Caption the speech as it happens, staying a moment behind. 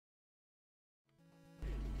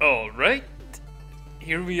Alright,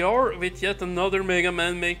 here we are with yet another Mega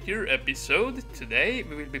Man Maker episode. Today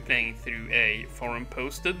we will be playing through a forum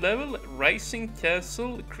posted level, Rising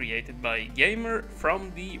Castle, created by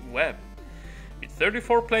GamerFromTheWeb, with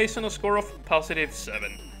 34 plays and a score of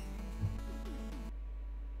 +7.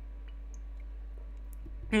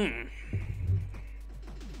 We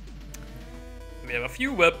have a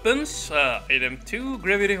few weapons, item 2,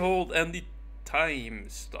 gravity hold, and the time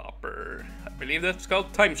stopper. I believe that's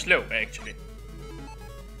called time slow, actually.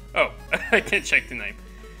 Oh, I can't check the name.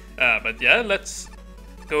 But yeah, let's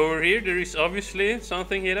go over here. There is obviously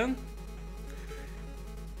something hidden.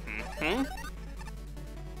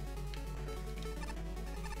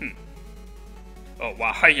 Oh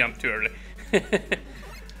wow, I jumped too early.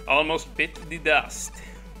 Almost bit the dust.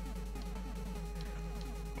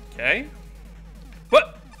 Okay.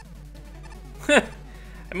 What?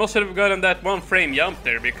 I must have gotten that one frame jump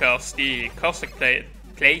there because the Cossack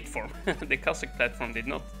platform, the Cossack platform did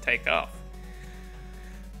not take off.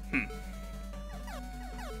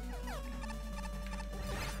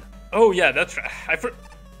 Oh yeah, that's right.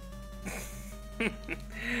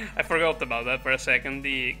 I forgot about that for a second.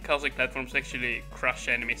 The Cossack platforms actually crush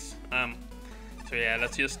enemies. So yeah,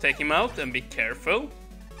 let's just take him out and be careful.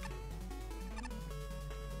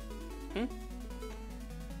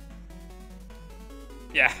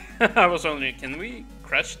 Yeah, I was wondering, can we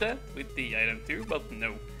crush that with the item 2? But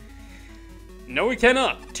no. No, we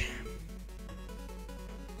cannot.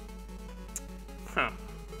 Huh.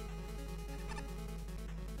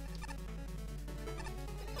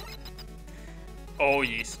 Oh,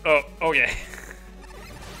 yes. Oh yeah.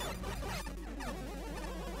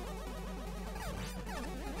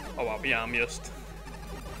 Oh, wow, yeah, I'm just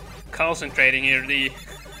concentrating here.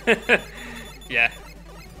 Yeah.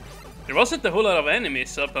 There wasn't a whole lot of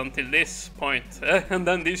enemies up until this point, and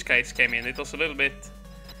then these guys came in. It was a little bit...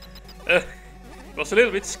 it was a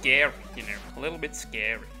little bit scary, you know, a little bit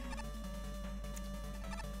scary.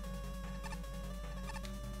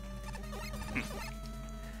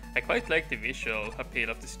 I quite like the visual appeal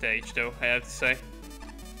of the stage, though, I have to say.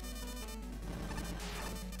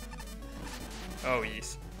 Oh,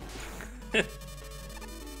 yes.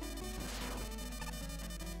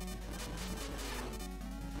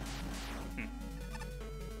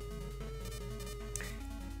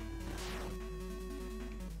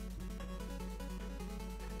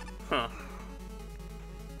 Huh.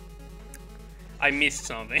 I missed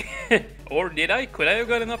something. Or did I? Could I have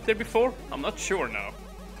gotten up there before? I'm not sure now.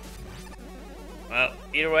 Well,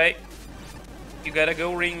 either way, you gotta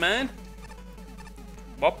go, Ring Man.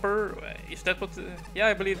 Whopper, is that what... yeah,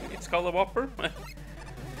 I believe it's called a Whopper.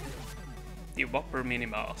 The Whopper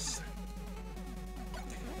mini-boss.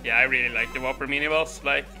 Yeah, I really like the Whopper mini-boss.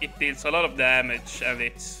 Like, it deals a lot of damage and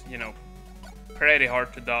it's, you know, pretty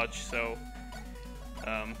hard to dodge, so...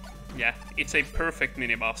 yeah, it's a perfect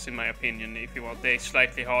mini-boss in my opinion, if you want a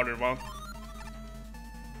slightly harder one.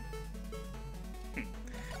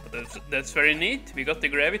 But that's very neat. We got the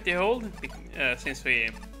gravity hold, since we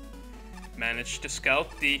managed to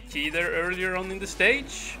scout the key there earlier on in the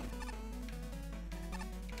stage.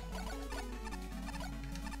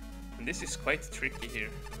 And this is quite tricky here.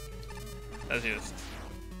 Let's just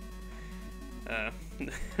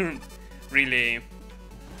really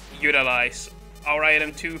utilize our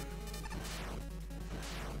item 2.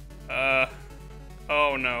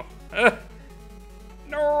 Oh no.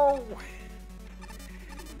 No!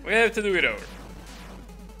 We have to do it over.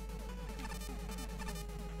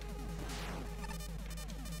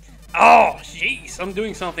 Oh, jeez, I'm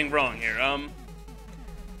doing something wrong here.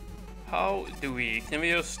 How do we... Can we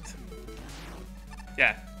just...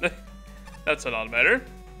 Yeah, that's a lot better.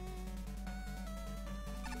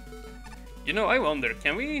 You know, I wonder,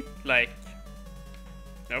 can we, like...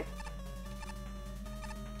 Nope.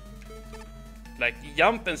 Like,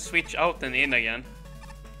 jump and switch out and in again.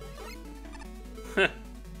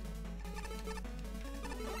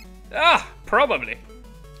 Ah, probably.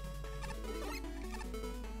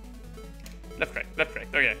 Left, right,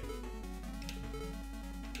 okay.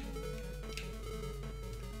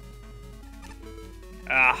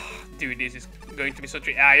 Ah, dude, this is going to be so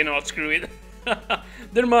tricky. Ah, you know what, screw it.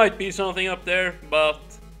 There might be something up there, but...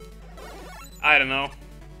 I don't know.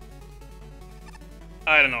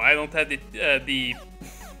 I don't have the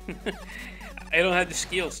I don't have the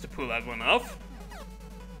skills to pull that one off.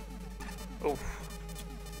 Oh.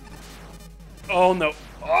 Oh no.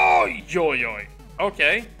 Oh, yoy.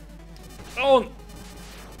 Okay. Oh.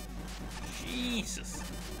 Jesus.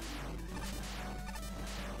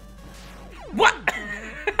 What?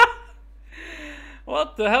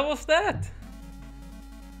 What the hell was that?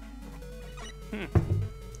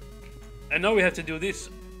 And now we have to do this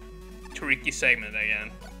tricky segment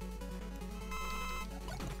again.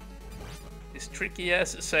 This tricky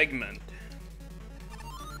ass segment.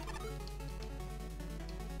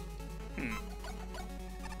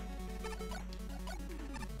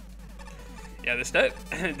 Yeah,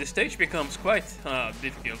 the stage becomes quite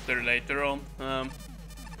difficult there later on.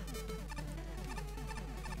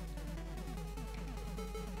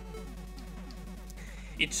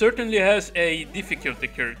 It certainly has a difficulty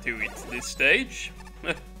curve to it, this stage.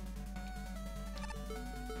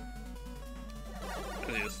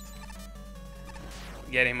 Just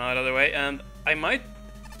get him out of the way, and I might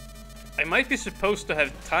be supposed to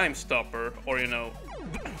have time stopper, or you know,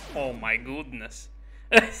 oh my goodness.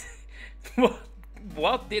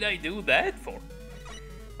 What did I do that for?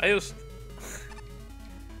 I just,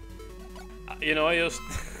 you know, I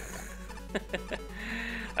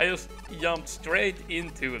just jumped straight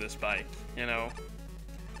into the spike, you know.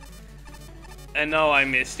 And now I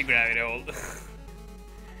missed the gravity hold.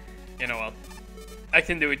 You know what? I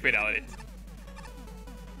can do it without it.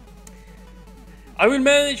 I will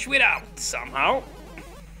manage without somehow.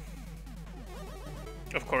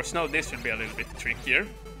 Of course, now this will be a little bit trickier.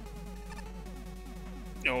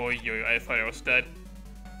 Oh, I thought I was dead.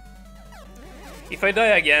 If I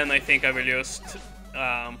die again, I think I will just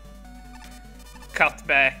cut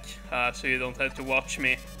back so you don't have to watch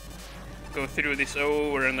me go through this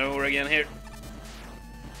over and over again here.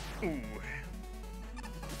 Ooh.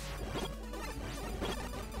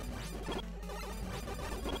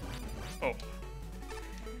 Oh.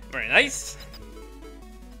 Very nice.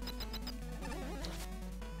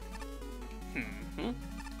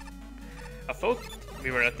 I thought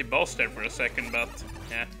we were at the boss there for a second, but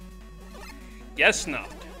yeah. Guess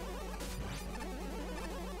not.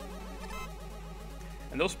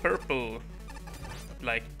 And those purple,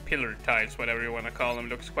 like, pillar tiles, whatever you want to call them,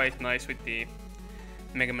 looks quite nice with the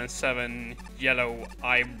Mega Man 7 yellow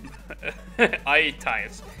eye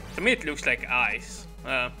tiles. To me it looks like eyes.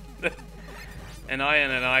 An eye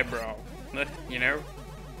and an eyebrow, you know?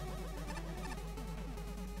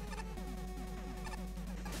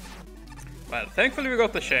 Well, thankfully we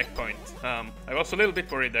got the checkpoint. I was a little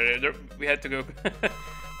bit worried there. We had to go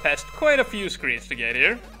past quite a few screens to get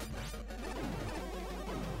here.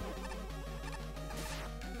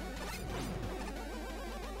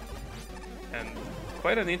 And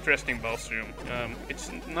quite an interesting boss room.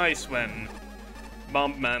 It's nice when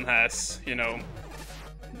Bombman has, you know,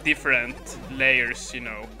 different layers, you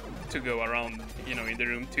know, to go around, you know, in the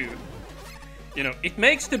room too. You know, it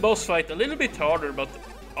makes the boss fight a little bit harder, but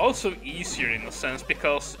also easier in a sense,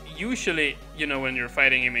 because usually, you know, when you're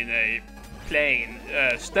fighting him in a plain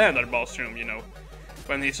standard boss room, you know,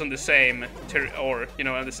 when he's on the same or you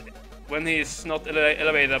know, when he's not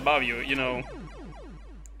elevated above you, you know,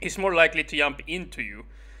 he's more likely to jump into you.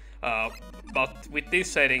 But with this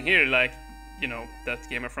setting here, like, you know, that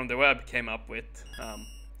GamerFromTheWeb came up with,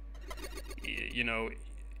 you know,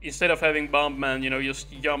 instead of having Bombman, you know, just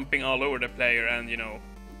jumping all over the player and, you know,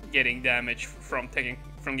 getting damage from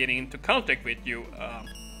getting into contact with you,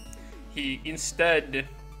 he instead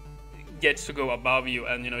gets to go above you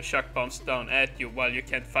and, you know, chuck bombs down at you while you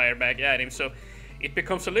can't fire back at him. So it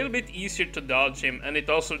becomes a little bit easier to dodge him, and it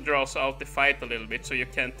also draws out the fight a little bit, so you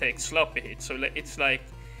can't take sloppy hits. So it's like,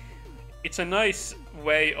 it's a nice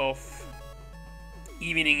way of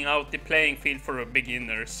evening out the playing field for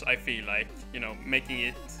beginners, I feel like, you know,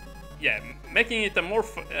 making it a more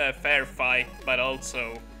fair fight, but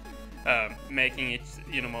also making it,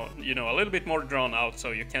 you know, a little bit more drawn out,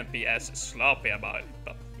 so you can't be as sloppy about it.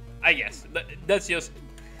 But I guess that's just,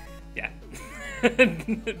 yeah,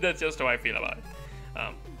 that's just how I feel about it.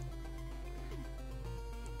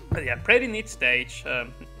 But yeah, pretty neat stage.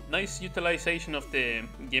 Nice utilization of the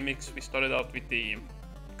gimmicks. We started out with the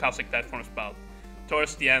classic platforms, but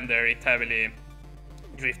towards the end there, it heavily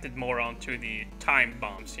drifted more onto the time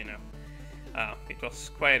bombs, you know. It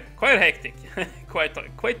was quite hectic,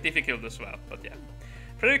 quite difficult as well, but yeah.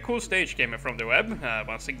 Pretty cool stage, GamerFromTheWeb,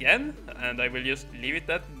 once again, and I will just leave it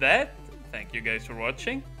at that. Thank you guys for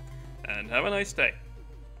watching, and have a nice day.